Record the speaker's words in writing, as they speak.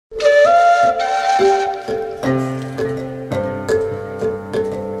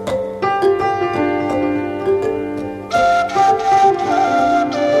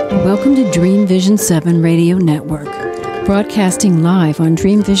Vision 7 Radio Network, broadcasting live on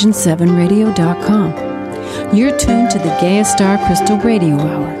dreamvision7radio.com. You're tuned to the Gaea Star Crystal Radio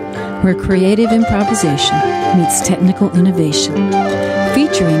Hour, where creative improvisation meets technical innovation.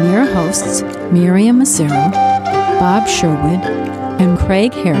 Featuring your hosts, Mariam Massaro, Bob Sherwood, and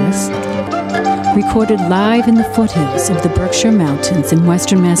Craig Harris, recorded live in the foothills of the Berkshire Mountains in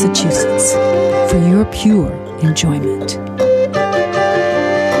western Massachusetts for your pure enjoyment.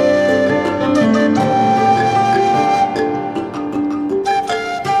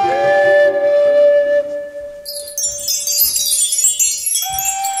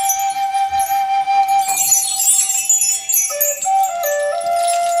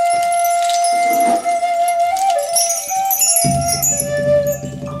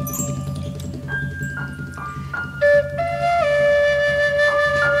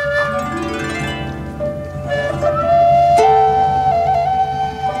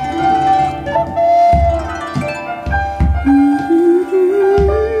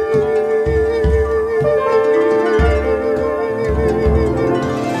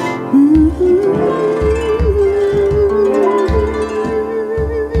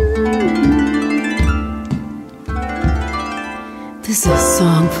 This is a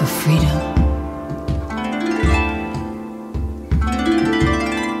song for freedom.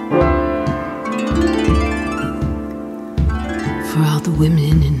 For all the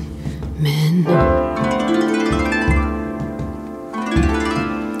women and men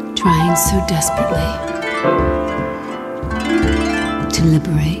trying so desperately to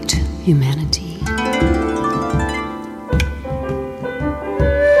liberate humanity.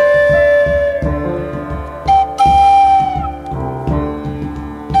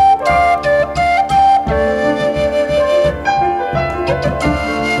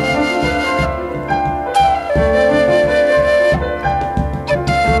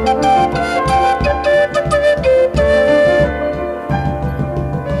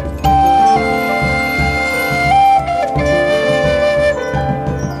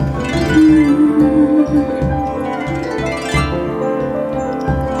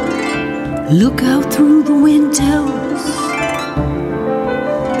 Look out through the windows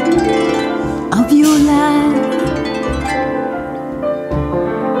of your life.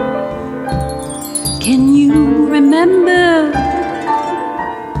 Can you remember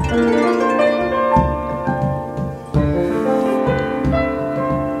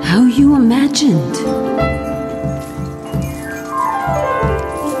how you imagined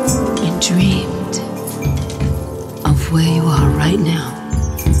and dreamed of where you are right now?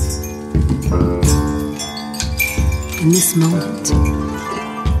 In this moment,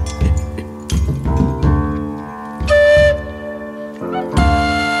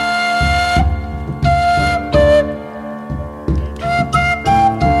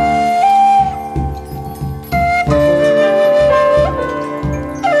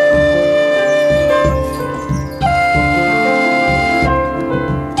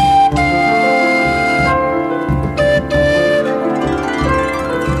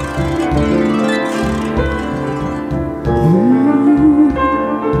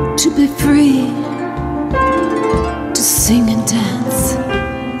 to be free, to sing and dance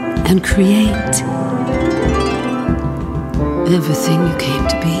and create everything you came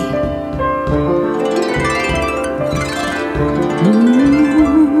to be.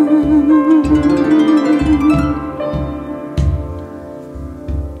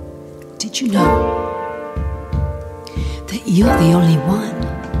 Did you know that you're the only one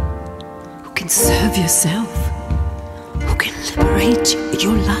who can serve yourself? Liberate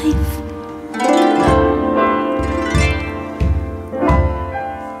your life.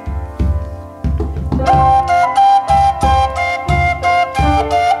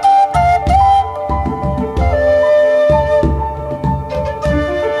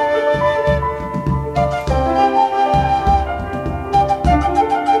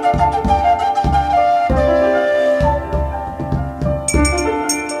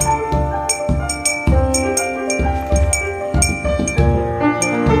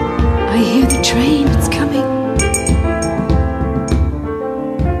 Train, it's coming.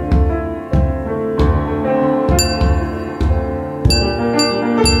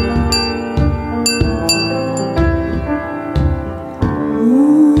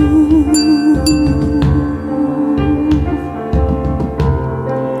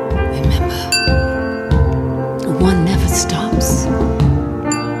 Remember, one never stops.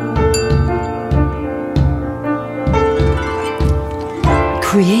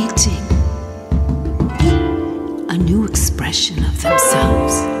 Creating a new expression of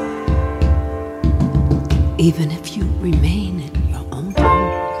themselves, even if you remain in your own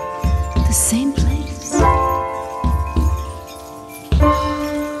home, the same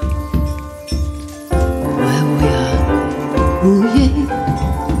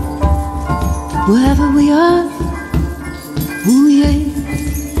wherever we are. Ooh, yeah.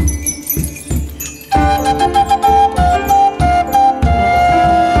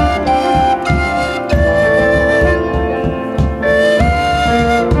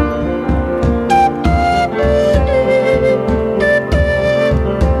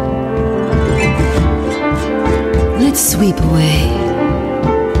 Let's sweep away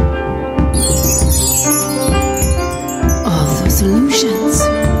all those illusions,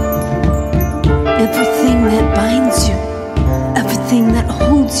 everything that binds you, everything that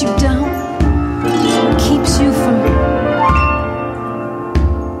holds you down, keeps you from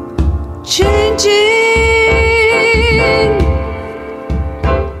changing.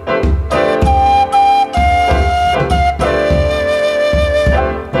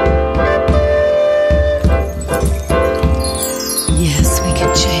 Yes, we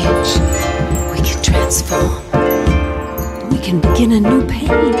can change, we can transform, we can begin a new page.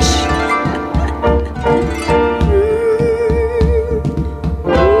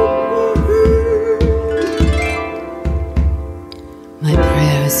 My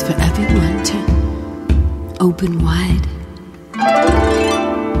prayer is for everyone to open wide,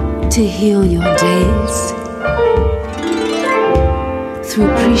 to heal your days through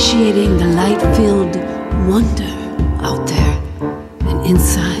appreciating the light-filled wonder out there and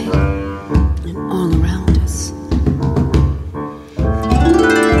inside and all around us.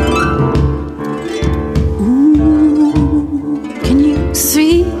 Ooh, can you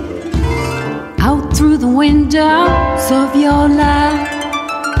see out through the windows of your life?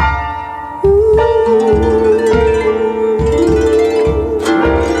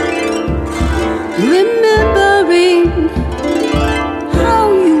 Remembering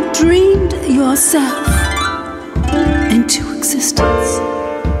how you dreamed yourself into existence.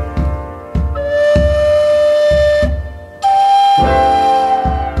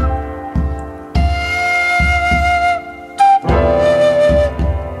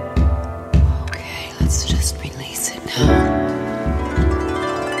 Okay, let's just release it now.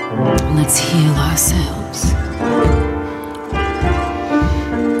 Let's heal ourselves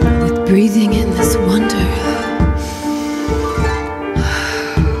with breathing in this wonder.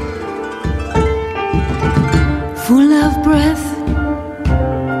 Full of breath,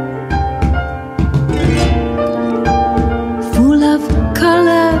 full of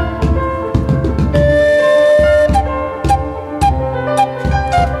color,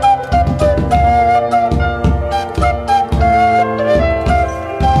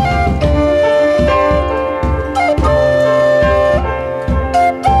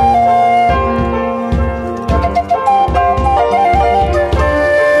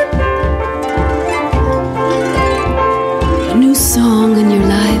 a new song in your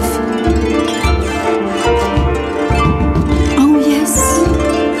life. Oh yes.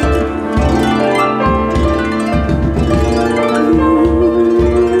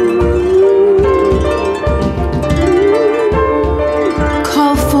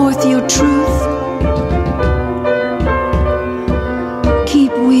 Call forth your truth.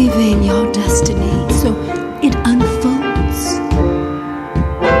 Keep weaving your destiny so it unfolds.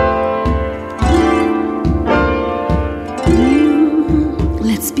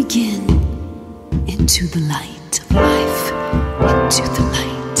 Let's begin into the light of life, into the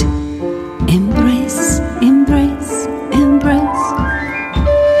light. Embrace, embrace, embrace.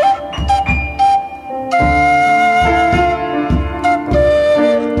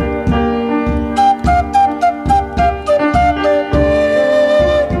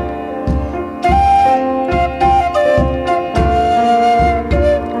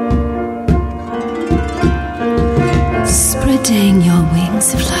 Spreading your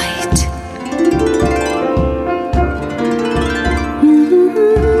wings of light.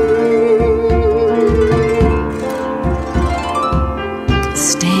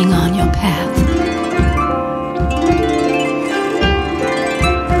 Staying on your path.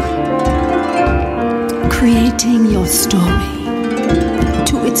 Creating your story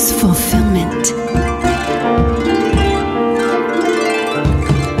to its fulfillment.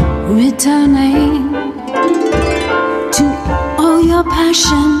 Returning to all your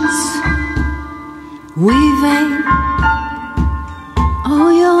passions, weaving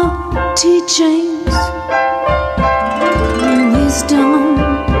all your teachings, wisdom.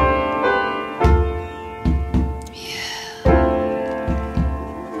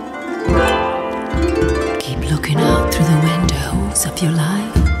 Keep looking out through the windows of your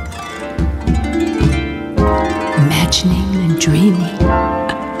life, imagining and dreaming.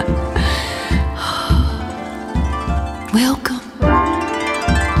 Welcome.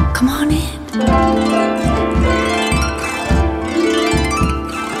 Come on in.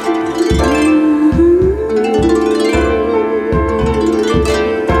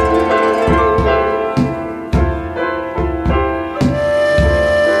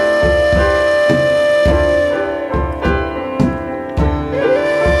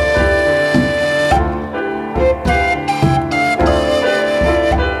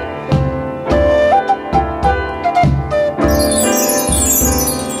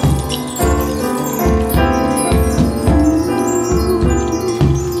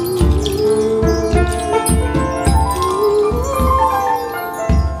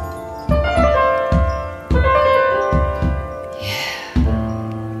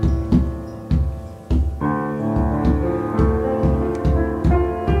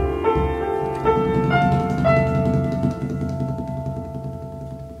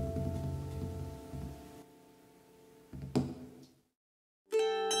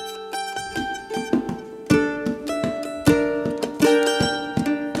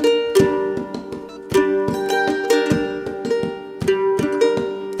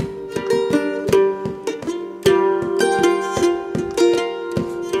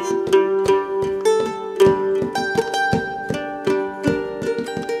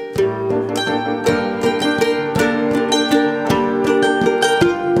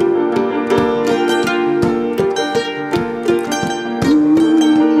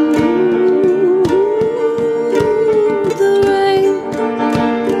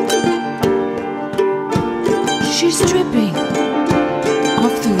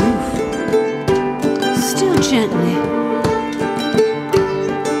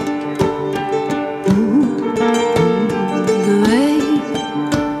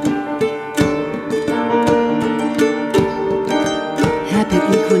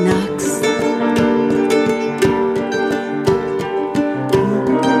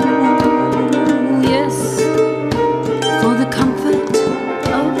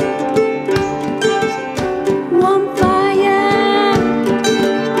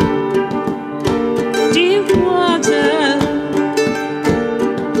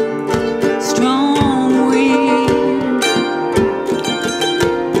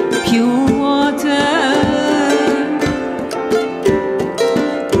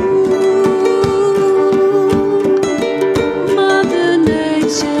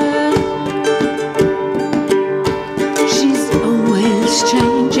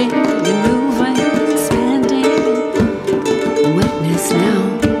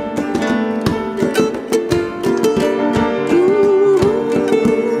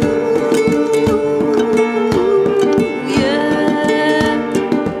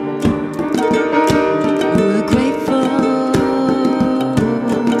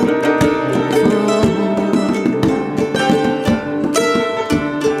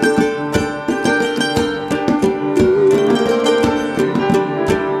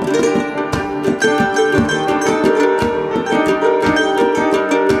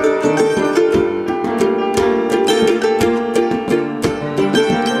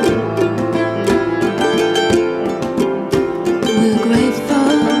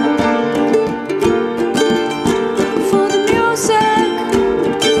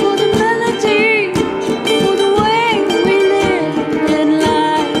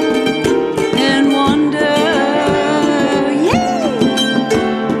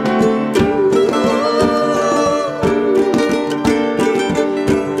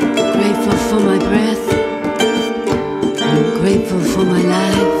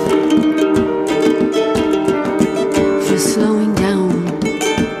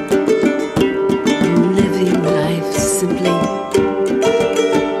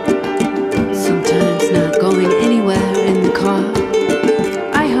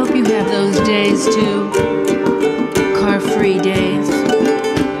 days too, car-free days.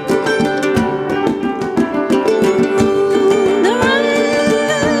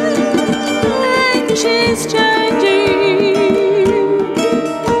 The range is changing.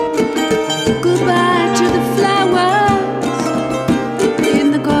 Goodbye to the flowers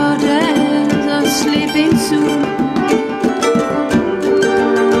in the gardens are sleeping soon.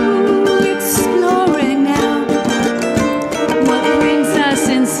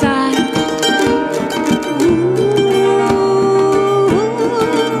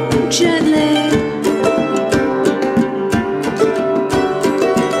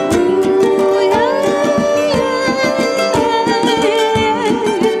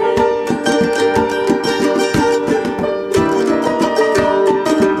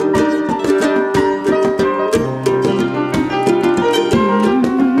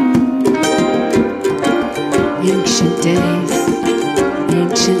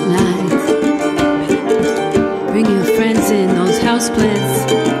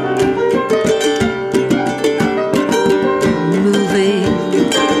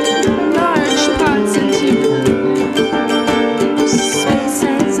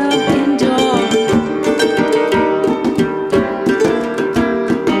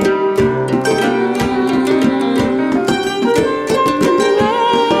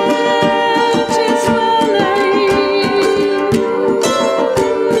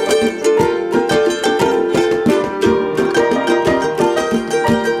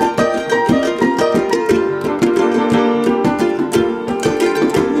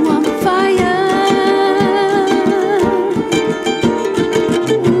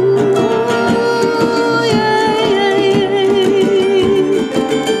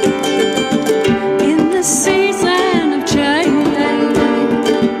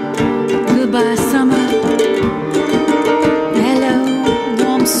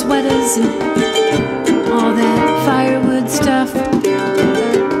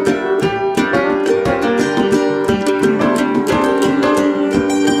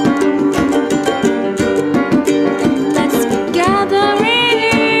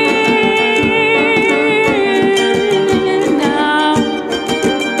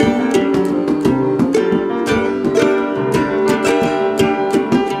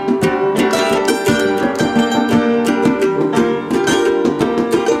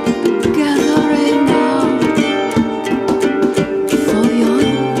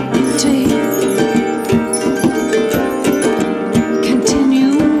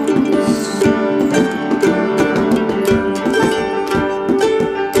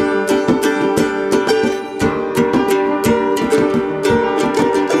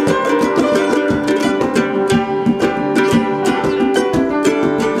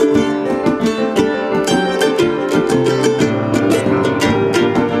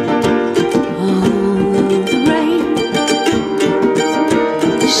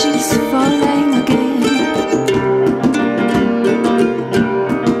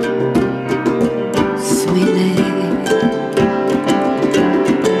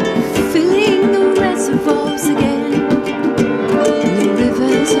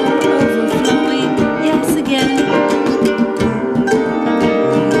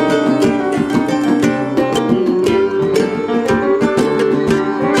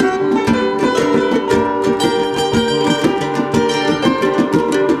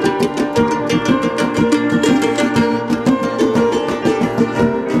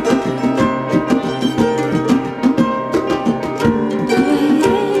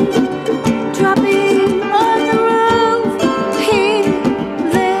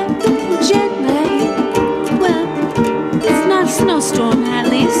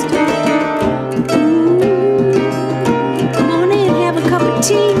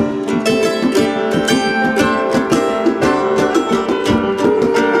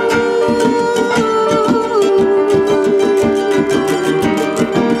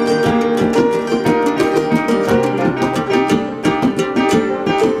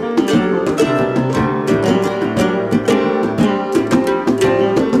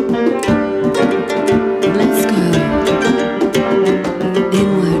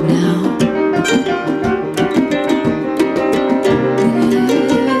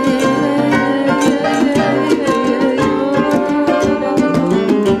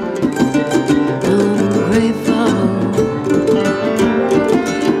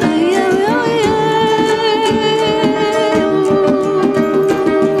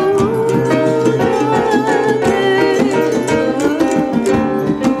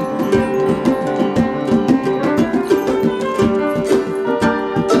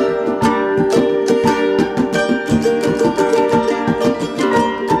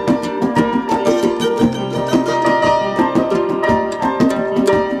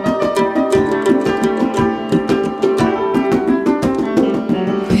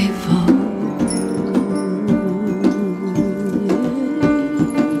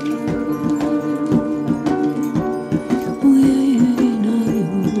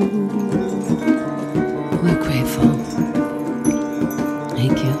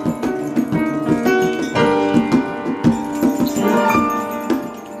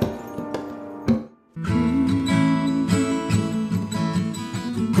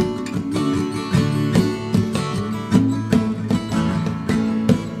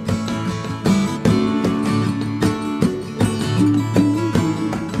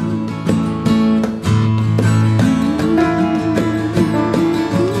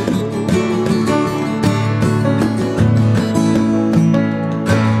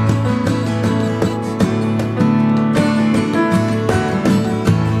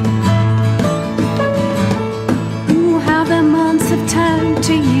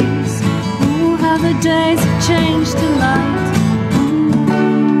 days have changed to light.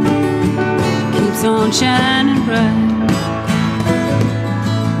 Keeps on shining bright.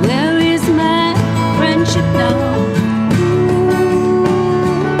 Where is my friendship now?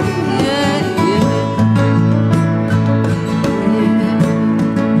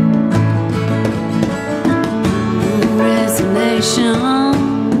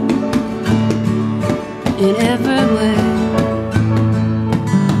 In every way.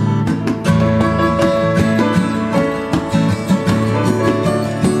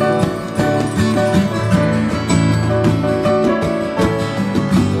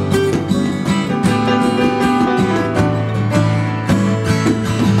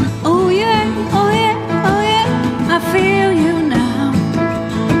 Oh yeah, oh yeah, oh yeah, I feel you now.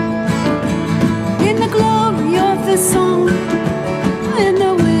 In the glory of the song, in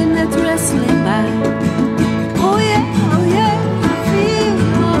the wind that's wrestling by. Oh yeah, I feel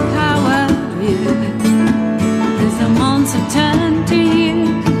your power, yeah. As the months have turned to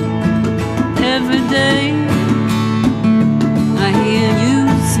years, every day I hear you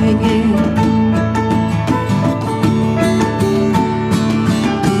singing.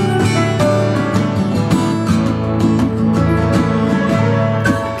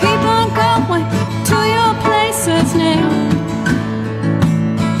 Keep on going to your places now.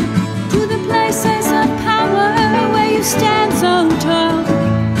 Stand so tall.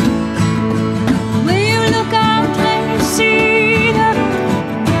 When you look out and you see the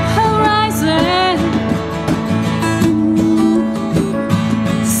horizon,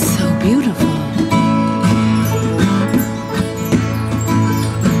 so beautiful.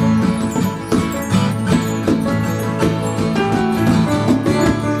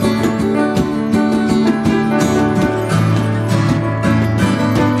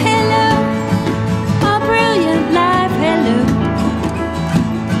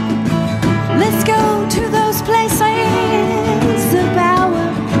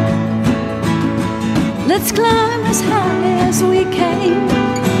 Let's climb as high as we came.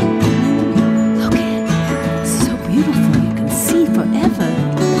 Look at it, it's so beautiful, you can see forever.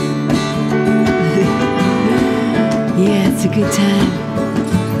 Yeah, it's a good time.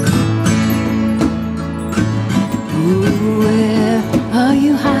 Ooh, where are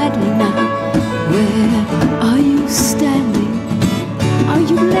you hiding now? Where are you standing? Are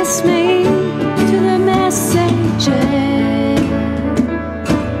you listening to the messages?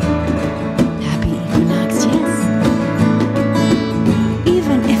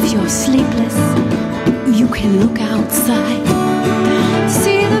 Sleepless, you can look outside,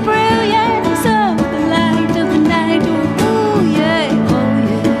 see the brilliance of the light of the night. Oh yeah,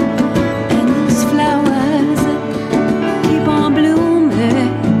 and those flowers keep on blooming.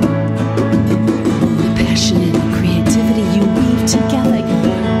 The passion and the creativity you weave together.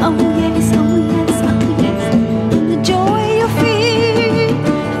 Oh yes, oh yes, oh yes. And the joy you feel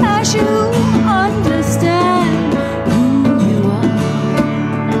as you understand.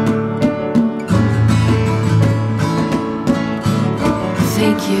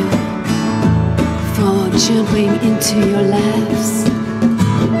 Thank you for jumping into your lives,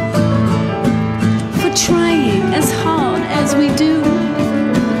 for trying as hard as we do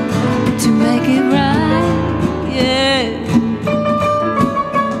to make it right, yeah.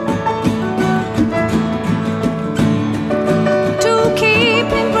 To keep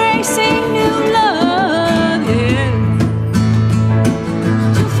embracing new love, yeah.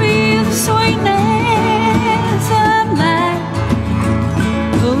 To feel the sweetness of life.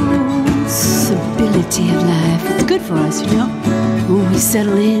 Stability of life, it's good for us, you know. When we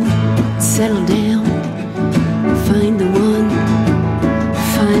settle in, settle down, find the one,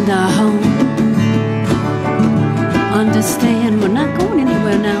 find our home. Understand we're not going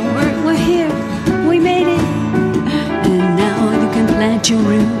anywhere now. We're here, we made it, and now you can plant your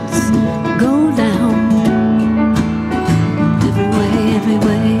roots, go down.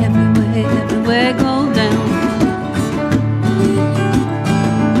 Everywhere, go down.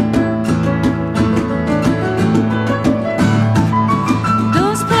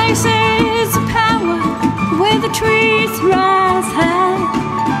 The trees rise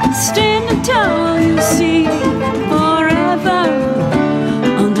high, standing tall, you see, forever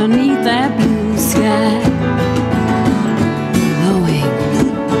underneath that blue sky, glowing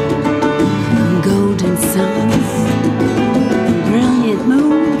golden suns, brilliant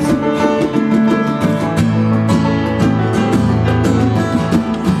moons.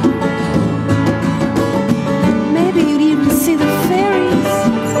 Maybe you'd even see the fairies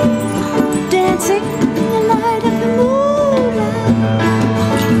dancing.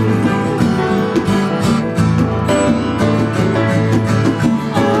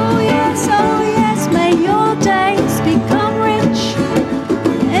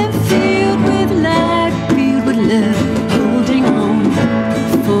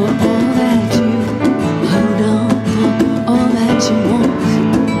 for all that you hold on, for all that you want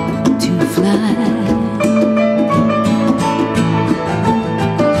to fly.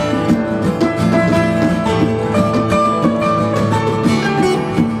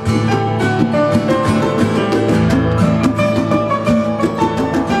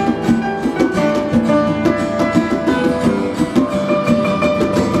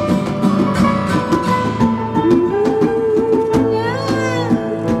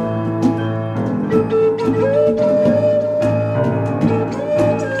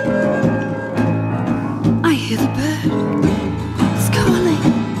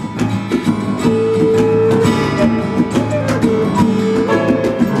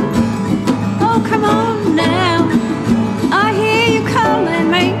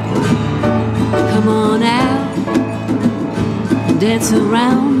 Dance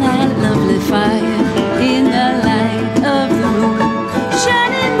around that lovely fire in the light of the moon,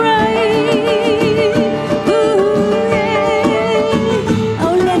 shining bright. Ooh, yeah.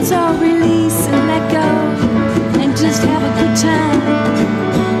 Oh, let's all release and let go and just have a good time.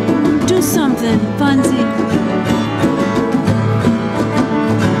 Do something funsy,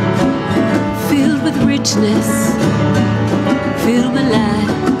 filled with richness, filled with life.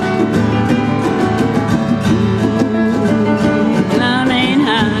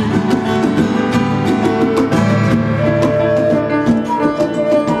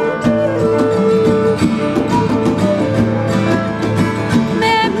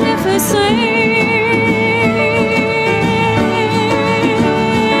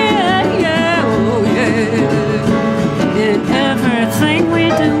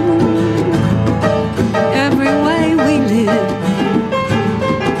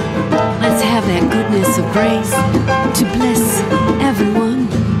 Of grace to bless everyone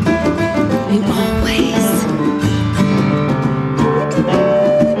in all ways.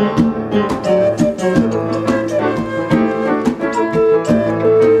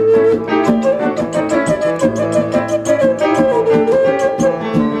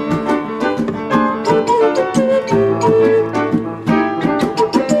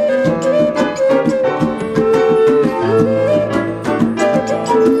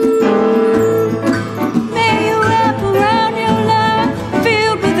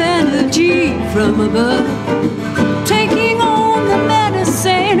 From above, taking on the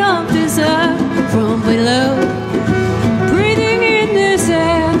medicine of this earth from below, breathing in this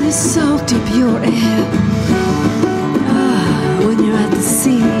air, this salty pure air. Ah, when you're at the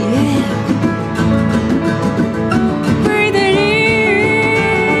sea, yeah. Breathing in,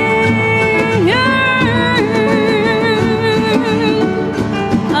 yeah.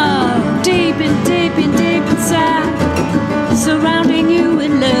 Oh, deep and deep and deep inside, surrounding you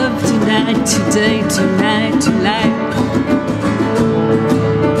in love tonight, today, tonight, tonight.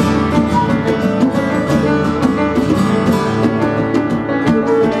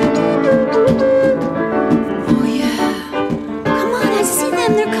 Oh yeah, come on, I see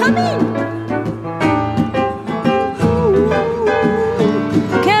them, they're coming. Ooh,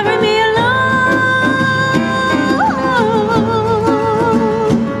 carry me along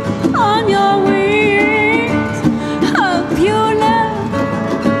on your wings of pure love.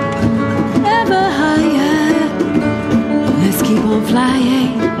 Keep on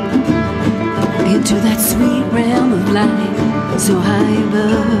flying into that sweet realm of light, so high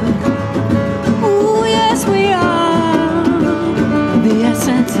above. Oh, yes, we are the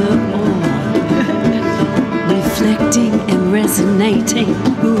essence of all, reflecting and resonating.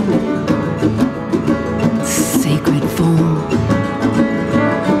 Ooh, sacred form.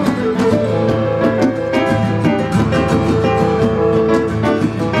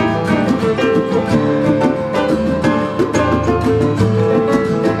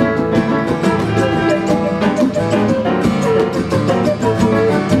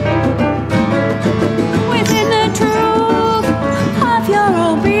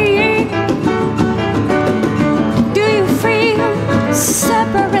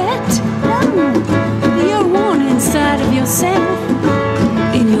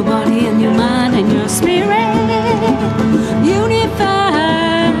 In your body and your mind and your spirit,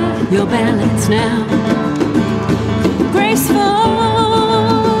 unify your balance now. Graceful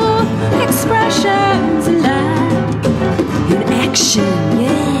expressions alive in action,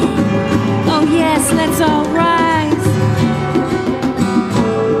 yeah. Oh yes, let's all rise.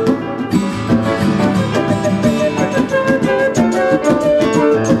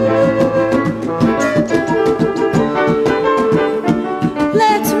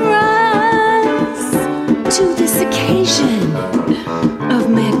 Let's rise to this occasion of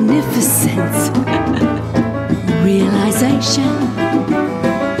magnificence.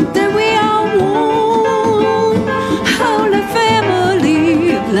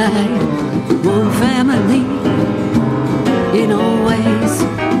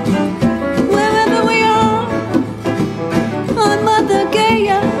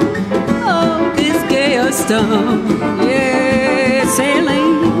 crystal, yeah,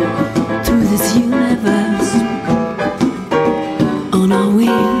 sailing through this universe on our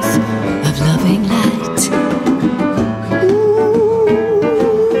wings of loving light.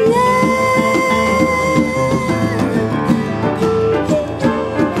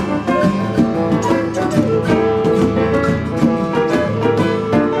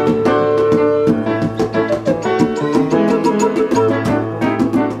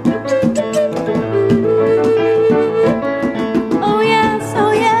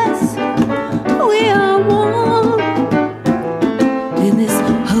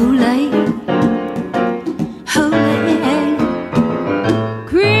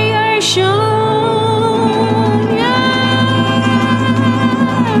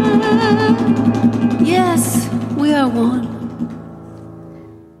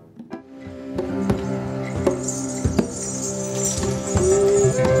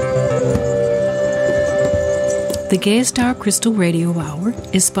 The Gaea Star Crystal Radio Hour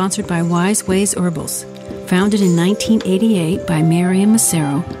is sponsored by Wise Ways Herbals, founded in 1988 by Mariam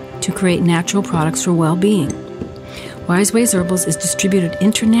Massaro to create natural products for well-being. Wise Ways Herbals is distributed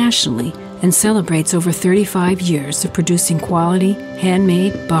internationally and celebrates over 35 years of producing quality,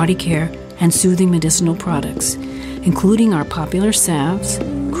 handmade, body care, and soothing medicinal products, including our popular salves,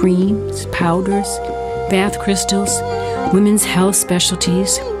 creams, powders, bath crystals, women's health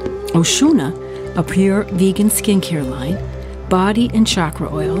specialties, Oshuna, a pure vegan skincare line, body and chakra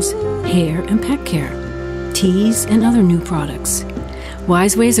oils, hair and pet care, teas, and other new products.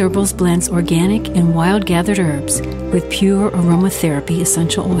 Wise Ways Herbals blends organic and wild-gathered herbs with pure aromatherapy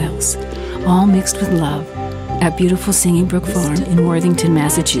essential oils, all mixed with love, at beautiful Singing Brook Farm in Worthington,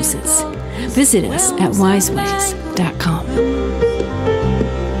 Massachusetts. Visit us at wiseways.com.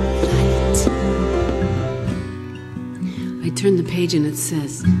 I turn the page and it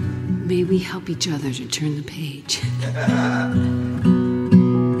says, "May we help each other to turn the page."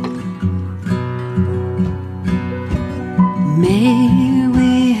 May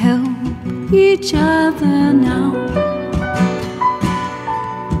we help each other now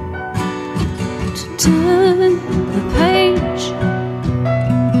to turn the page,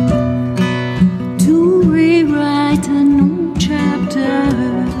 to rewrite a new chapter.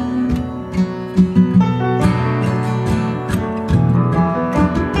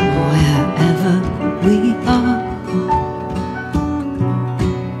 We are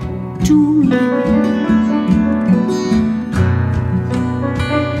doomed.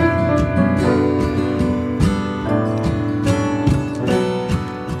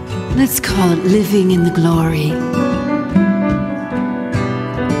 Let's call it living in the glory.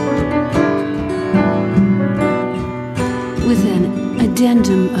 With an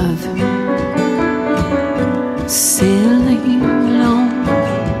addendum of sailing along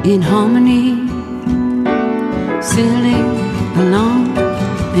in harmony. Sailing along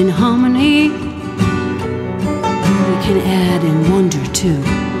in harmony. We can add in wonder too.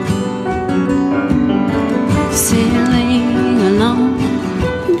 Sailing along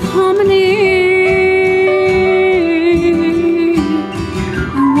in harmony.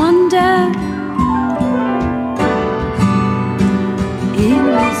 And wonder in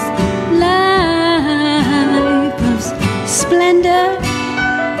this life of splendor.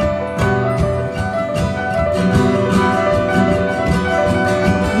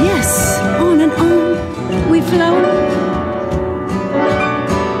 Flow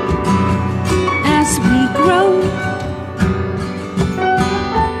as we grow,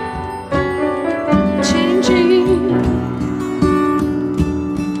 changing,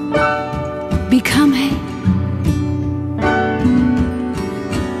 becoming,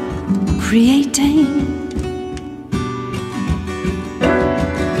 creating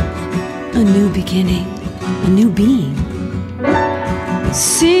a new beginning, a new being,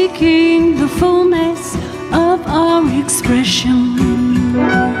 seeking the fullness of our expression.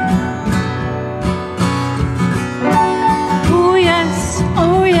 Oh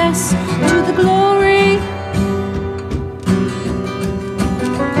yes, to the glory.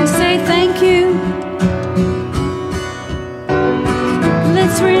 We say thank you.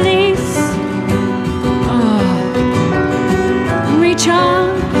 Let's release, recharge.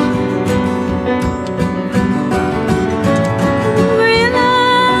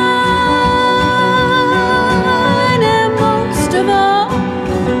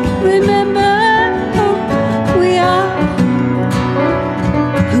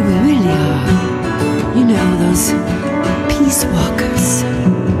 Peace walkers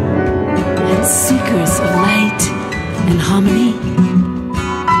and seekers of light and harmony,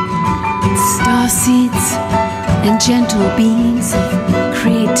 star seeds and gentle beings of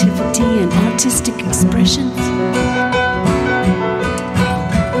creativity. creativity and artistic expressions.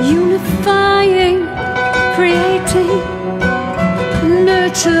 Unifying, creating,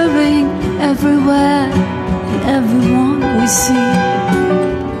 nurturing everywhere and everyone we see.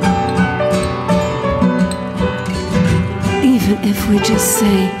 Even if we just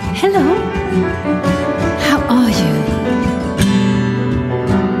say, hello, how are you?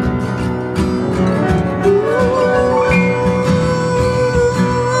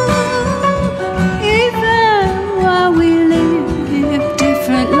 Even while we live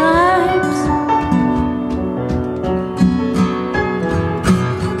different lives,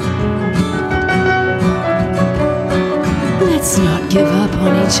 let's not give up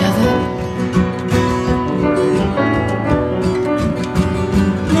on each other.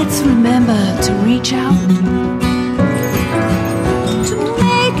 Let's remember to reach out to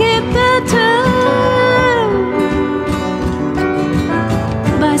make it better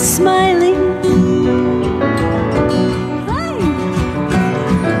by smiling. Hi.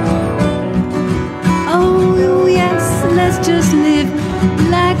 Oh yes, let's just live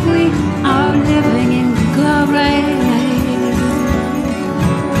like we are living in glory,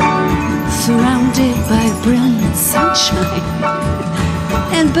 surrounded by brilliant sunshine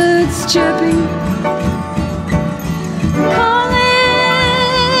and birds chirping, calling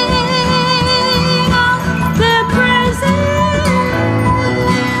out their praises.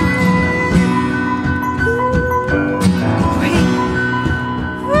 Great.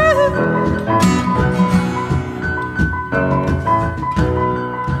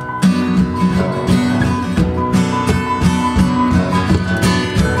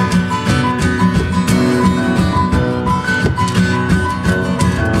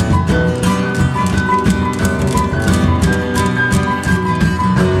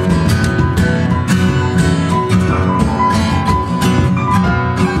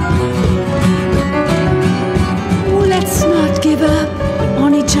 Give up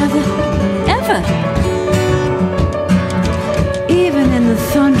on each other, ever. Even in the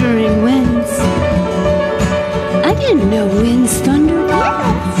thundering winds. I didn't know winds thundered.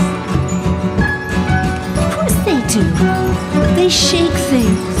 Yes. Of course they do. They shake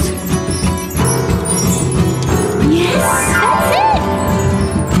things. Yes, that's it.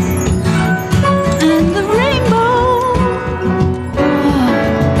 And the rainbow.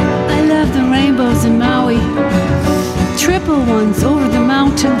 Oh, I love the rainbows in Maui. Triple ones over the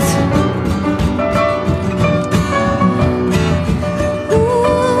mountains.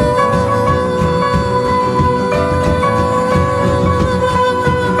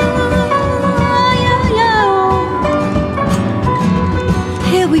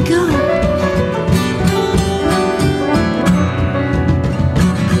 Here we go.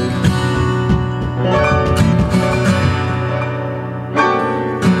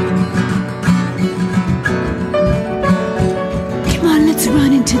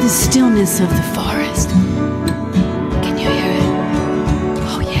 To the stillness of the forest. Can you hear it?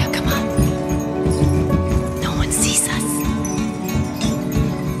 Oh yeah, come on. No one sees us.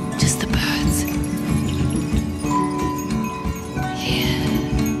 Just the birds.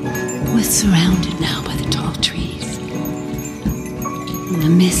 Yeah. We're surrounded now by the tall trees. And the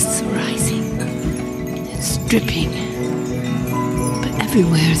mists are rising. It's dripping. But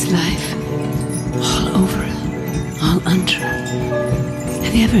everywhere is life. All over. All under.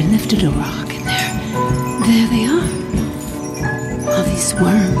 Have you ever lifted a rock and there they are? All these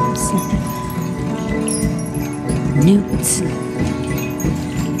worms and newts and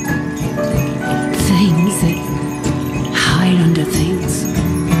things that hide under things.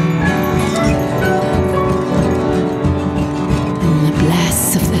 And the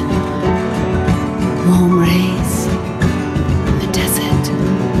blasts of the warm rays in the desert.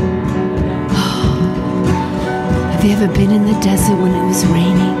 Have you ever been in the desert when it was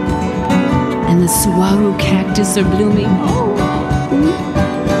raining and the saguaro cactus are blooming? Oh,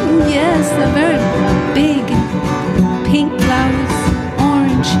 yes, they're very big. Pink flowers,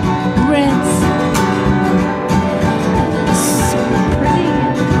 orange, reds. So pretty.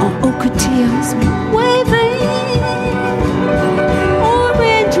 Oh, ocotillos waving.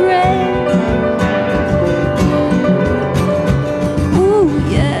 Orange, red. Oh,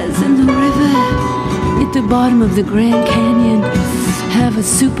 yes, and the river at the bottom of the Grand Canyon,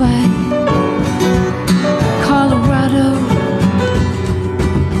 Havasupai, Colorado.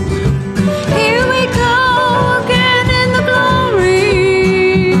 Here we go again in the glory.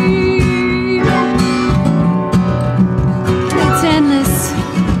 It's endless.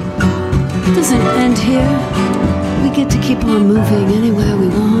 It doesn't end here. We get to keep on moving anywhere we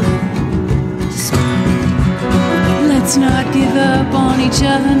want. Just let's not give up on each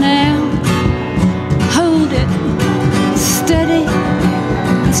other.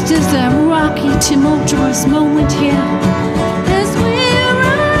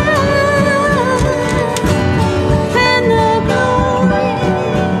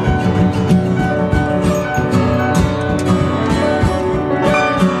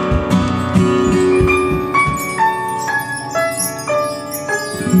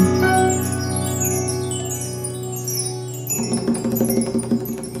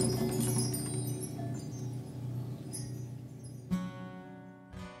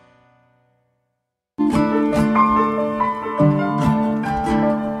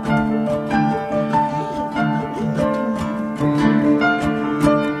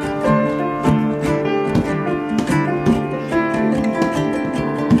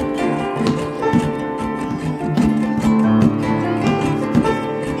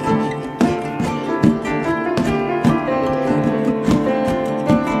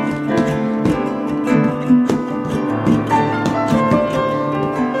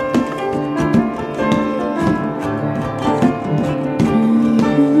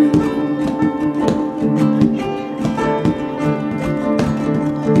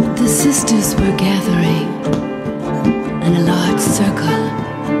 sisters were gathering in a large circle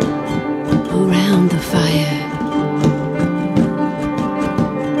around the fire.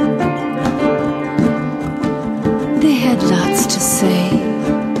 They had lots to say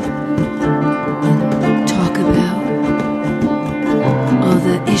and talk about, all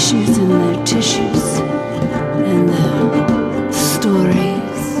the issues in their tissues and the stories.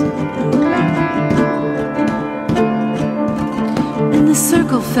 And the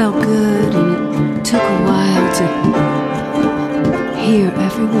circle felt good, and it took a while to hear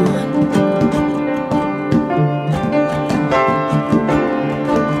everyone.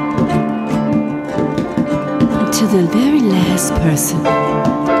 To the very last person.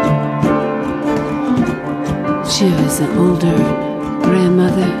 She was an older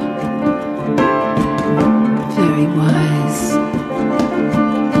grandmother, very wise.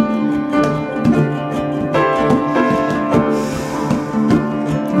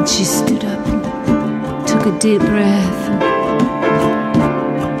 And she stood up and took a deep breath.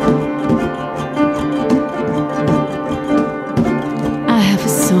 I have a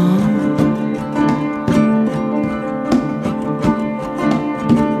song.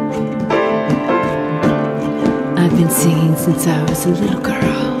 I've been singing since I was a little girl.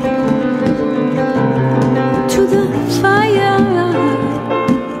 To the fire,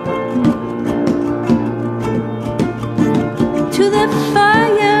 to the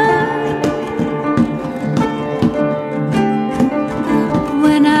fire.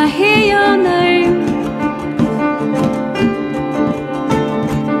 When I hear your name,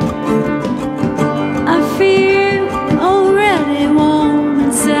 I feel already warm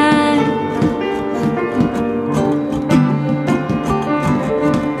inside.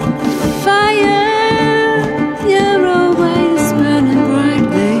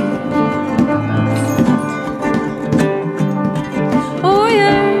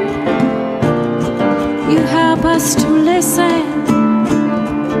 To listen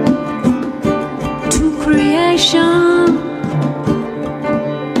to creation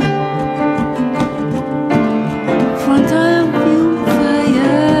from the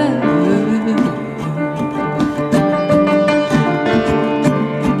fire.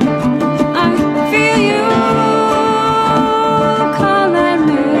 I feel you calling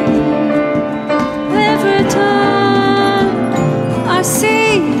me every time I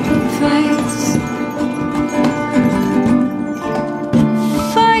see your face.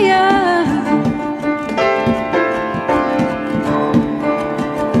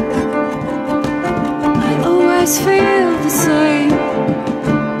 Feel the same.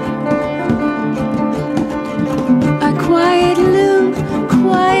 I quietly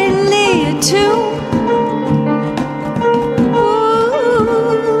too.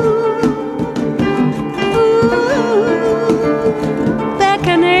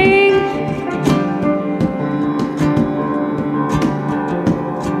 Beckoning.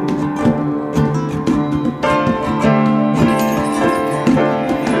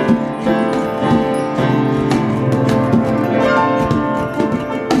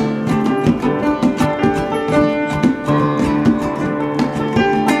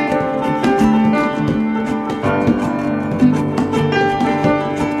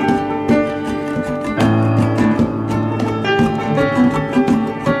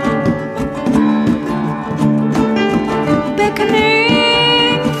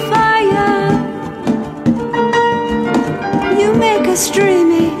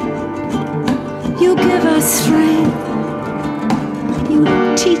 Dreamy, you give us strength, you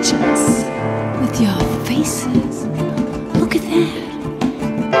teach us with your faces. Look at that,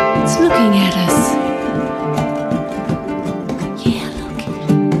 it's looking at us. Yeah, look at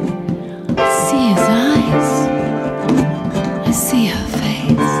it. I see his eyes, I see her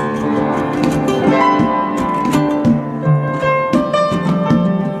face.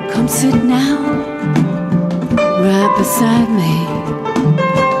 Come sit now, right beside me.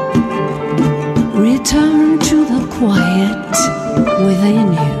 Return to the quiet within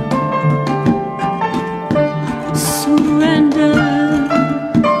you. Surrender.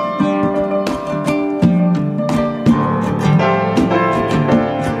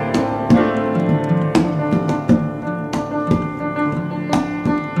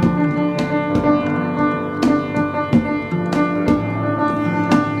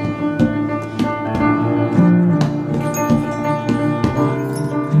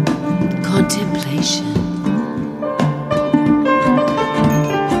 Contemplation.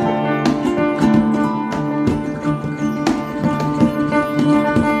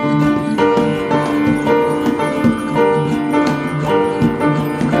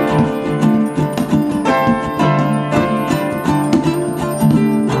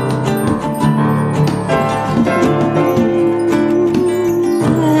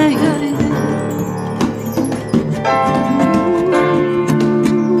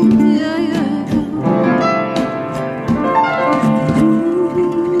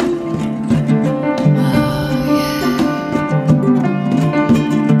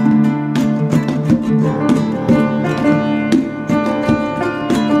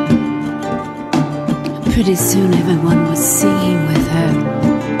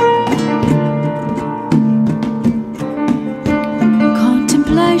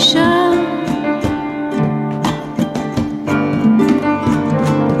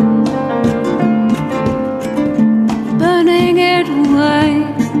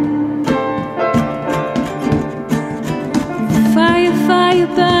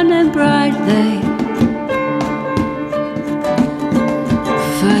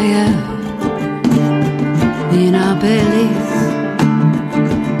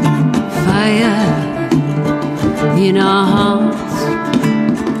 in our hearts,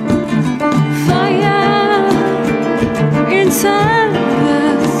 fire inside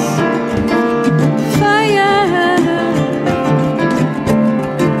us, fire.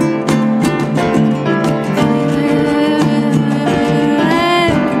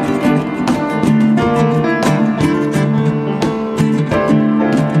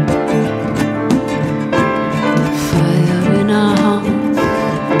 Fire in our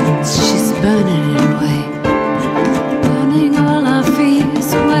hearts, she's burning it away, burning all our fears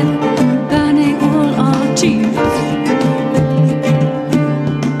away, burning all our tears.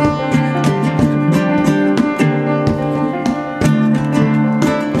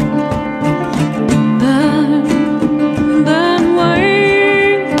 Burn, burn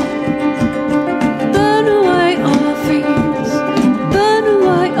away all our fears, burn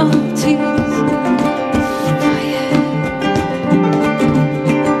away all tears. Fire.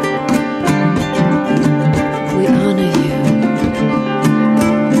 We honor you.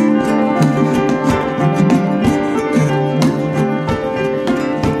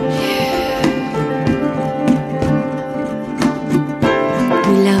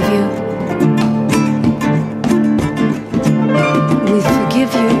 We love you. We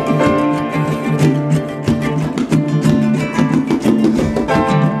forgive you.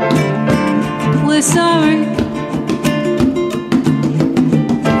 We're sorry.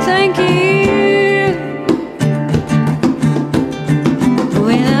 Thank you.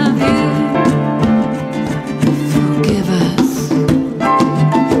 We love you. Forgive us.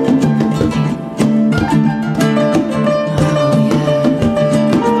 Oh yeah.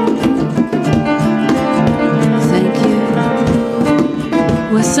 Thank you.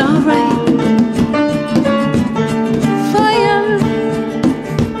 We're sorry. Fire.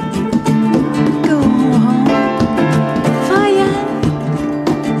 Go home. Fire.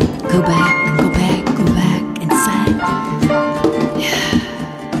 Go back, go back, go back inside. Yeah.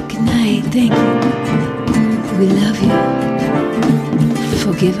 Good night. Thank you. We love you.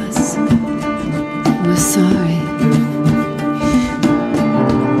 Forgive us. We're sorry.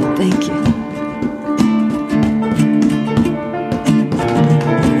 Thank you.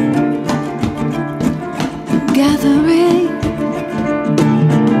 Gathering.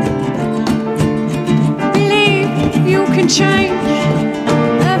 Believe you can change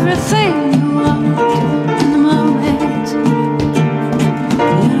everything you want in the moment.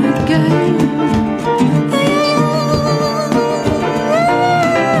 You're good.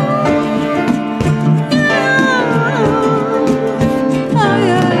 Oh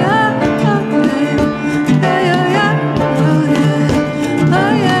yeah, yeah, oh yeah, yeah, yeah, yeah, oh yeah,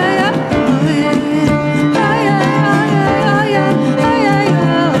 oh yeah, yeah, oh yeah, oh yeah, oh yeah, oh yeah, oh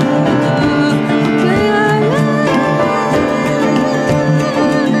yeah,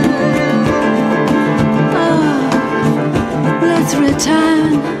 oh. Let's return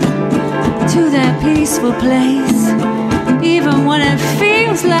to that peaceful place, even when it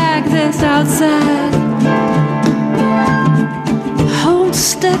feels like this outside. Hold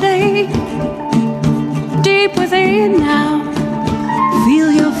steady, deep within now.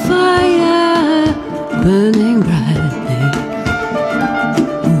 Feel your fire burning brightly.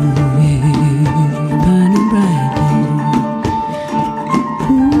 Ooh, yeah, burning brightly.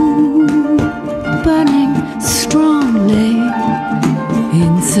 Ooh, burning strongly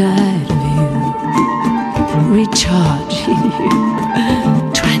inside of you, recharging you,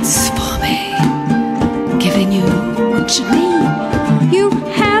 transforming, giving you what you need. You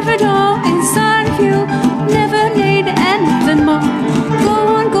have it all inside of you, never need anything more. Go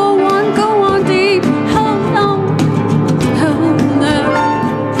on, go on, go on deep. Hold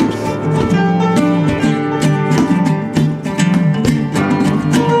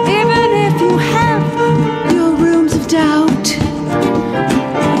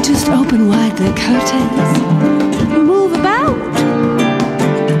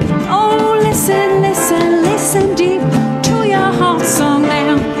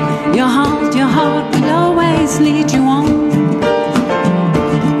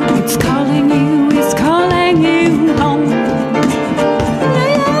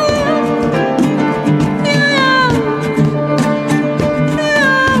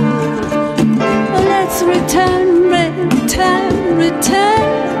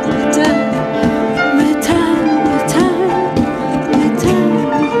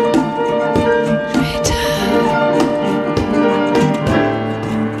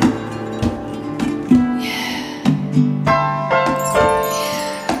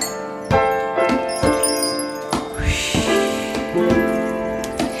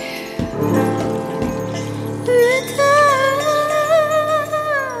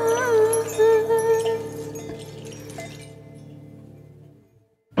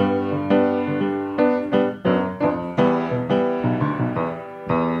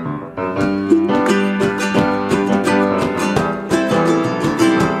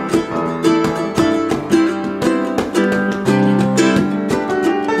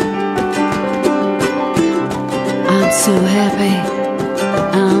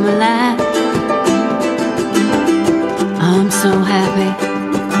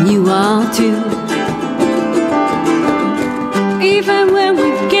you all too. Even when we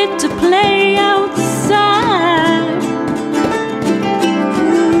get to play outside,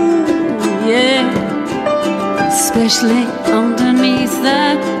 ooh, yeah, especially underneath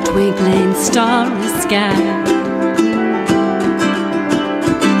the twinkling starry sky.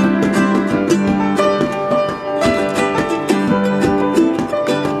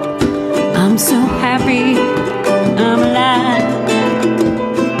 I'm so happy I'm alive.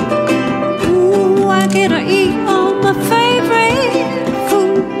 Ooh, I get to eat all my favorite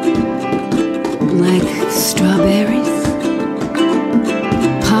food, like strawberries,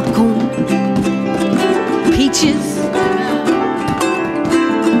 popcorn, peaches.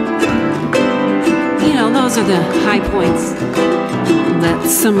 You know, those are the high points of that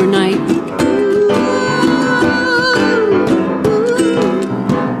summer night.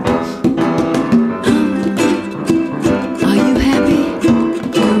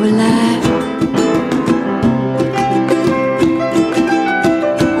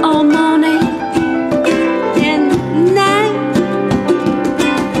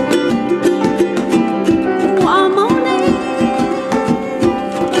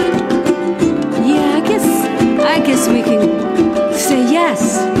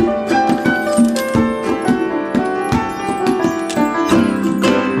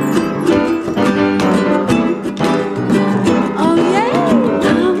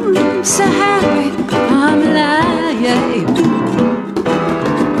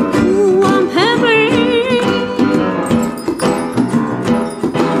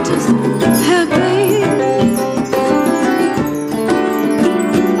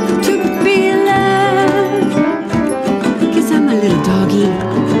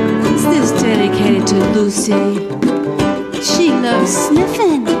 She loves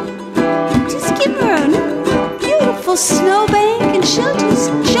sniffing. Just give her a beautiful snowbank and she'll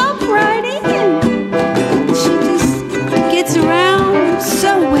just jump right in. She just gets around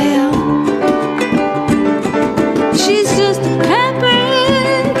so well. She's just happy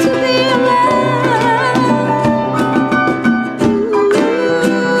to be alive.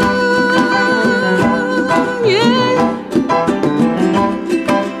 Ooh, yeah.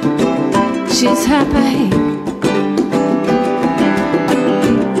 She's happy.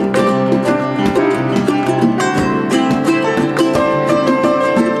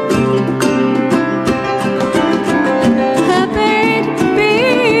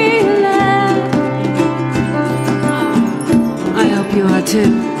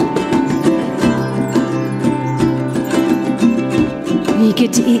 Too. You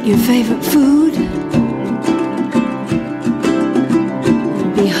get to eat your favorite food,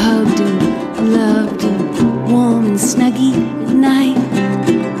 be hugged and loved and warm and snuggy at night.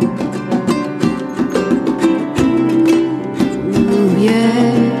 Ooh,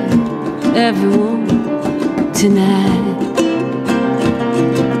 yeah, everyone tonight.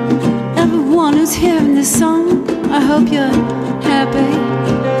 Everyone who's hearing this song, I hope you're happy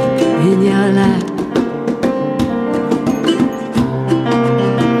in your life.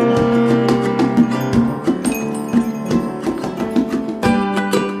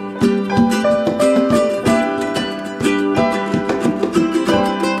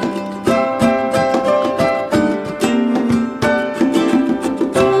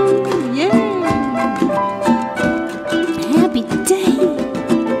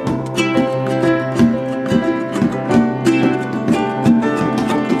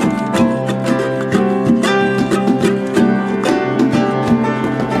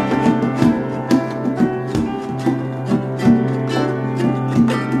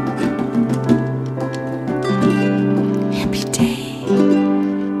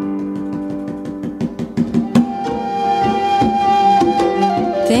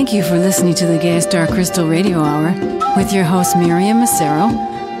 Thank you for listening to the Gaea Star Crystal Radio Hour with your hosts Mariam Massaro,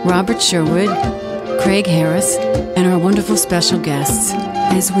 Robert Sherwood, Craig Harris, and our wonderful special guests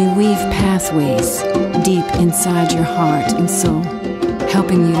as we weave pathways deep inside your heart and soul,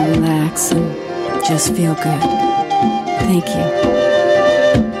 helping you to relax and just feel good. Thank you.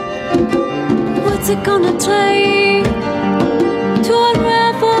 What's it gonna take